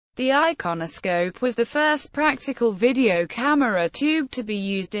The Iconoscope was the first practical video camera tube to be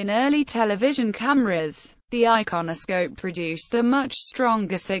used in early television cameras. The Iconoscope produced a much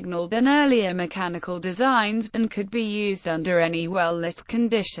stronger signal than earlier mechanical designs, and could be used under any well-lit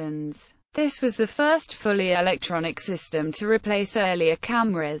conditions. This was the first fully electronic system to replace earlier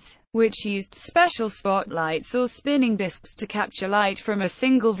cameras, which used special spotlights or spinning discs to capture light from a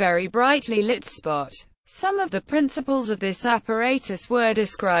single very brightly lit spot. Some of the principles of this apparatus were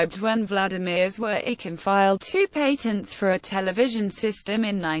described when Vladimir Zworykin filed 2 patents for a television system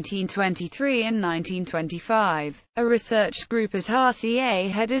in 1923 and 1925. A research group at RCA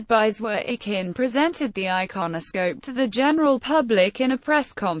headed by Zworykin presented the Iconoscope to the general public in a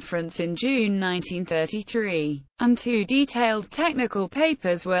press conference in June 1933, and 2 detailed technical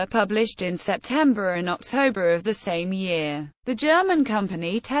papers were published in September and October of the same year. The German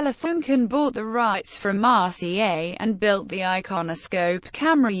company Telefunken bought the rights from RCA and built the Iconoscope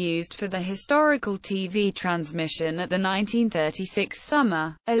camera used for the historical TV transmission at the 1936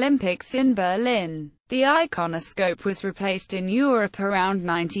 Summer Olympics in Berlin. The Iconoscope was replaced in Europe around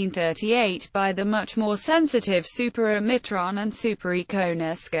 1938 by the much more sensitive Super Omitron and Super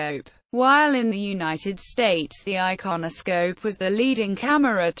Iconoscope, while in the United States the Iconoscope was the leading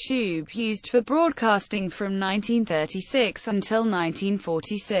camera tube used for broadcasting from 1936 until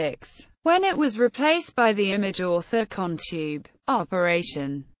 1946, when it was replaced by the image orthocon tube.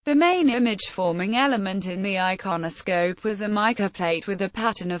 Operation. The main image-forming element in the Iconoscope was a mica plate with a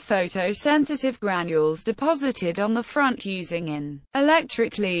pattern of photosensitive granules deposited on the front using an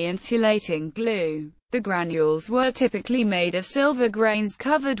electrically insulating glue. The granules were typically made of silver grains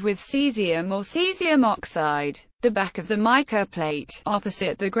covered with cesium or cesium oxide. The back of the mica plate,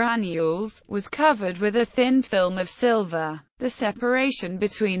 opposite the granules, was covered with a thin film of silver. The separation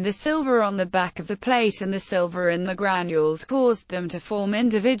between the silver on the back of the plate and the silver in the granules caused them to form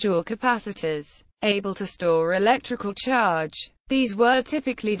individual capacitors, able to store electrical charge. These were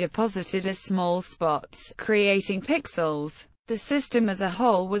typically deposited as small spots, creating pixels. The system as a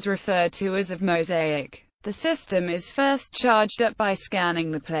whole was referred to as a mosaic. The system is first charged up by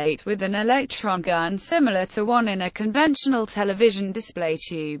scanning the plate with an electron gun similar to one in a conventional television display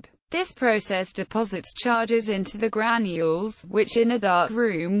tube. This process deposits charges into the granules, which in a dark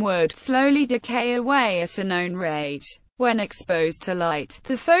room would slowly decay away at a known rate. When exposed to light,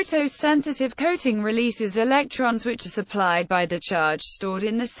 the photosensitive coating releases electrons which are supplied by the charge stored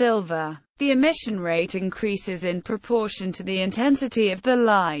in the silver. The emission rate increases in proportion to the intensity of the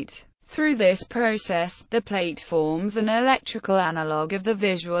light. Through this process, the plate forms an electrical analog of the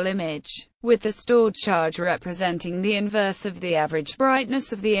visual image, with the stored charge representing the inverse of the average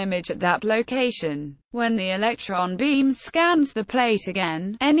brightness of the image at that location. When the electron beam scans the plate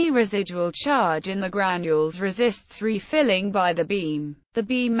again, any residual charge in the granules resists refilling by the beam. The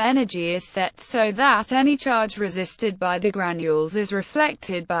beam energy is set so that any charge resisted by the granules is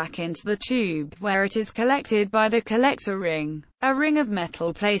reflected back into the tube, where it is collected by the collector ring, a ring of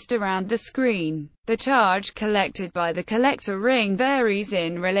metal placed around the screen. The charge collected by the collector ring varies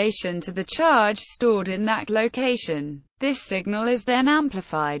in relation to the charge stored in that location. This signal is then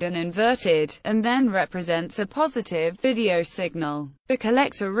amplified and inverted, and then represents a positive video signal. The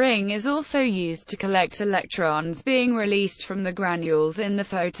collector ring is also used to collect electrons being released from the granules in the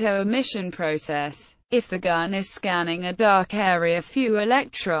photoemission process. If the gun is scanning a dark area, few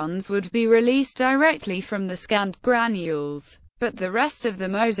electrons would be released directly from the scanned granules, but the rest of the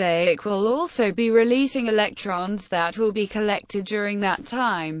mosaic will also be releasing electrons that will be collected during that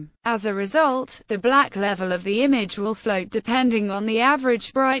time. As a result, the black level of the image will float depending on the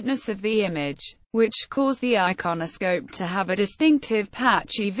average brightness of the image, which caused the Iconoscope to have a distinctive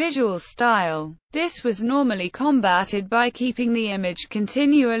patchy visual style. This was normally combated by keeping the image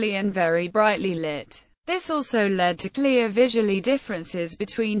continually and very brightly lit. This also led to clear visually differences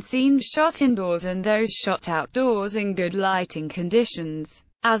between scenes shot indoors and those shot outdoors in good lighting conditions,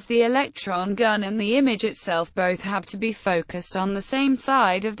 as the electron gun and the image itself both have to be focused on the same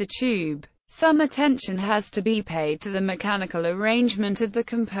side of the tube. Some attention has to be paid to the mechanical arrangement of the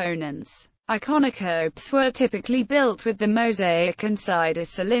components. Iconoscopes were typically built with the mosaic inside a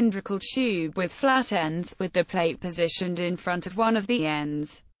cylindrical tube with flat ends, with the plate positioned in front of one of the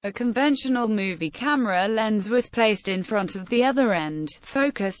ends. A conventional movie camera lens was placed in front of the other end,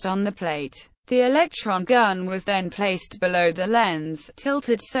 focused on the plate. The electron gun was then placed below the lens,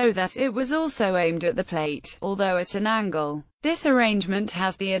 tilted so that it was also aimed at the plate, although at an angle. This arrangement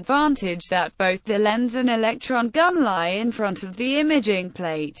has the advantage that both the lens and electron gun lie in front of the imaging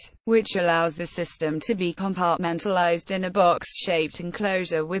plate, which allows the system to be compartmentalized in a box-shaped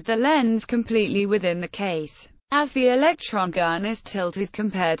enclosure with the lens completely within the case. As the electron gun is tilted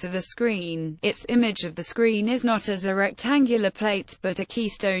compared to the screen, its image of the screen is not as a rectangular plate but a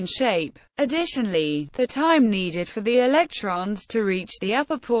keystone shape. Additionally, the time needed for the electrons to reach the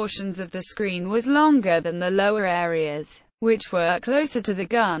upper portions of the screen was longer than the lower areas, which were closer to the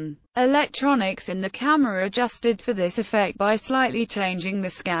gun. Electronics in the camera adjusted for this effect by slightly changing the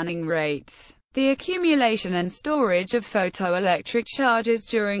scanning rates. The accumulation and storage of photoelectric charges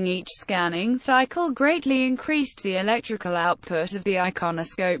during each scanning cycle greatly increased the electrical output of the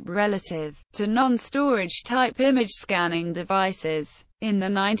iconoscope relative to non-storage type image scanning devices. In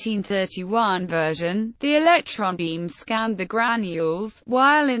the 1931 version, the electron beam scanned the granules,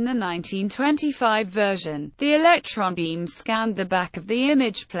 while in the 1925 version, the electron beam scanned the back of the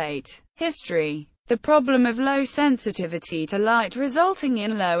image plate. History. The problem of low sensitivity to light resulting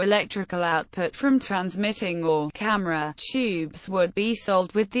in low electrical output from transmitting or camera tubes would be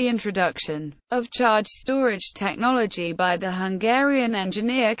solved with the introduction of charge storage technology by the Hungarian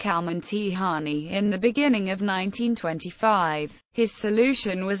engineer Kálmán Tihanyi in the beginning of 1925. His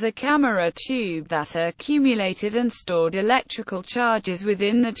solution was a camera tube that accumulated and stored electrical charges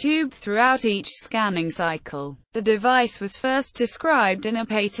within the tube throughout each scanning cycle. The device was first described in a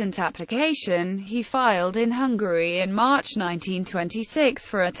patent application he filed in Hungary in March 1926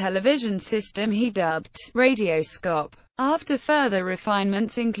 for a television system he dubbed Radioscope. After further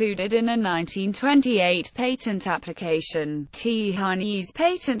refinements included in a 1928 patent application, Tihanyi's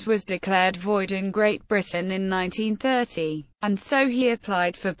patent was declared void in Great Britain in 1930, and so he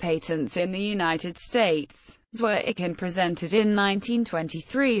applied for patents in the United States. Iconoscope presented in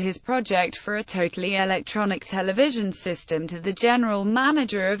 1923 his project for a totally electronic television system to the general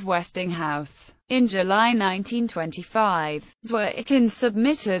manager of Westinghouse. In July 1925, Iconoscope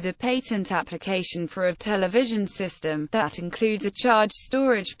submitted a patent application for a television system that includes a charge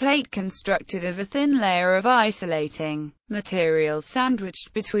storage plate constructed of a thin layer of isolating material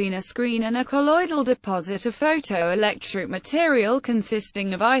sandwiched between a screen and a colloidal deposit of photoelectric material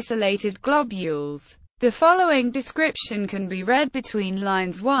consisting of isolated globules. The following description can be read between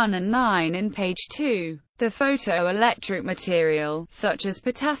lines 1 and 9 in page 2. The photoelectric material, such as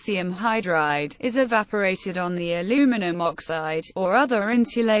potassium hydride, is evaporated on the aluminum oxide, or other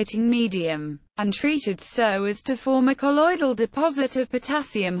insulating medium, and treated so as to form a colloidal deposit of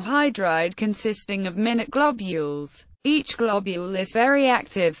potassium hydride consisting of minute globules. Each globule is very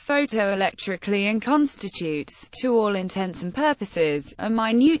active photoelectrically and constitutes, to all intents and purposes, a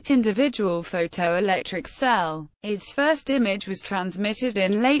minute individual photoelectric cell. Its first image was transmitted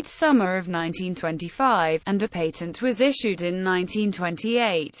in late summer of 1925, and a patent was issued in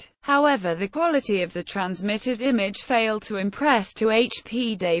 1928. However, the quality of the transmitted image failed to impress to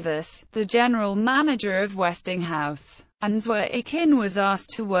H.P. Davis, the general manager of Westinghouse, and Iconoscope was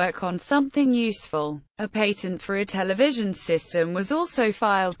asked to work on something useful. A patent for a television system was also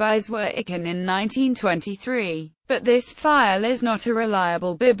filed by Iconoscope in 1923, but this file is not a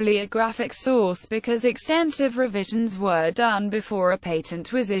reliable bibliographic source because extensive revisions were done before a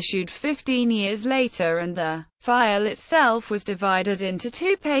patent was issued 15 years later, and the file itself was divided into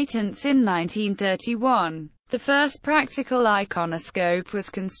two patents in 1931. The first practical iconoscope was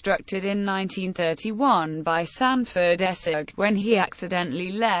constructed in 1931 by Sanford Essig, when he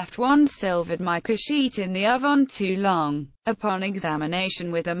accidentally left one silvered mica sheet in the oven too long. Upon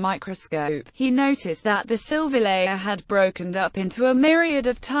examination with a microscope, he noticed that the silver layer had broken up into a myriad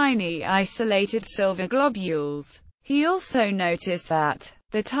of tiny isolated silver globules. He also noticed that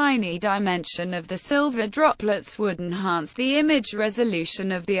the tiny dimension of the silver droplets would enhance the image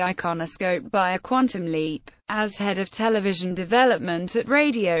resolution of the iconoscope by a quantum leap. As head of television development at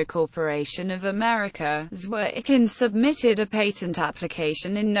Radio Corporation of America, Iconoscope submitted a patent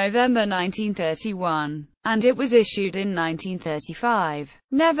application in November 1931, and it was issued in 1935.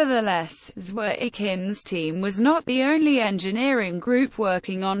 Nevertheless, Iconoskope's team was not the only engineering group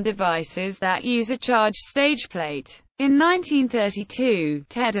working on devices that use a charge stage plate. In 1932,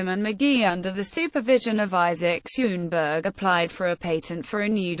 Tedham and McGee, under the supervision of Isaac Schoenberg, applied for a patent for a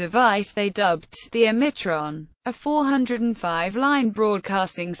new device they dubbed the Emitron. A 405-line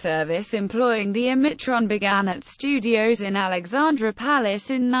broadcasting service employing the Emitron began at studios in Alexandra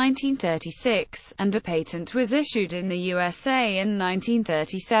Palace in 1936, and a patent was issued in the USA in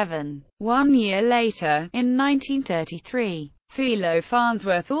 1937. 1 year later, in 1933, Philo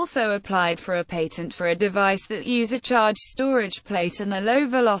Farnsworth also applied for a patent for a device that used a charge storage plate and a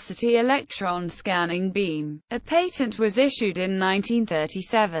low-velocity electron scanning beam. A patent was issued in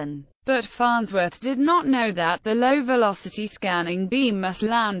 1937. But Farnsworth did not know that the low-velocity scanning beam must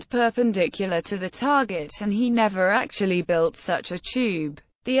land perpendicular to the target, and he never actually built such a tube.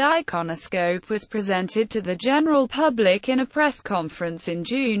 The iconoscope was presented to the general public in a press conference in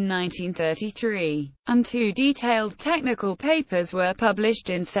June 1933, and 2 detailed technical papers were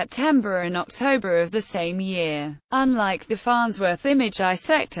published in September and October of the same year. Unlike the Farnsworth image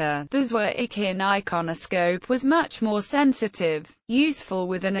dissector, the eīkon iconoscope was much more sensitive, useful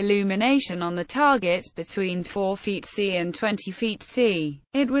with an illumination on the target between 4 feet C and 20 feet C.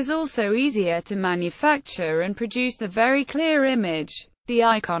 It was also easier to manufacture and produce the very clear image. The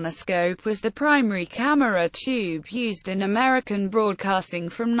iconoscope was the primary camera tube used in American broadcasting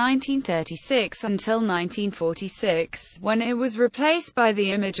from 1936 until 1946, when it was replaced by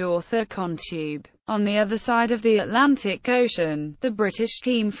the image orthicon tube. On the other side of the Atlantic Ocean, the British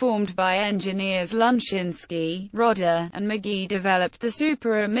team formed by engineers Lunshinsky, Rodder, and McGee developed the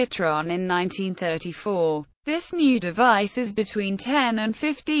super-emitron in 1934. This new device is between 10 and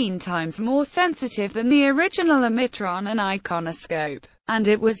 15 times more sensitive than the original emitron and iconoscope, and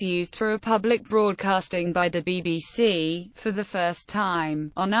it was used for a public broadcasting by the BBC, for the first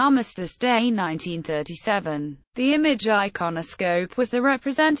time, on Armistice Day 1937. The image iconoscope was the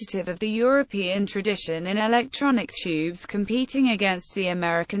representative of the European tradition in electronic tubes, competing against the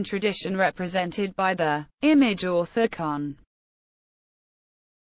American tradition represented by the image orthicon.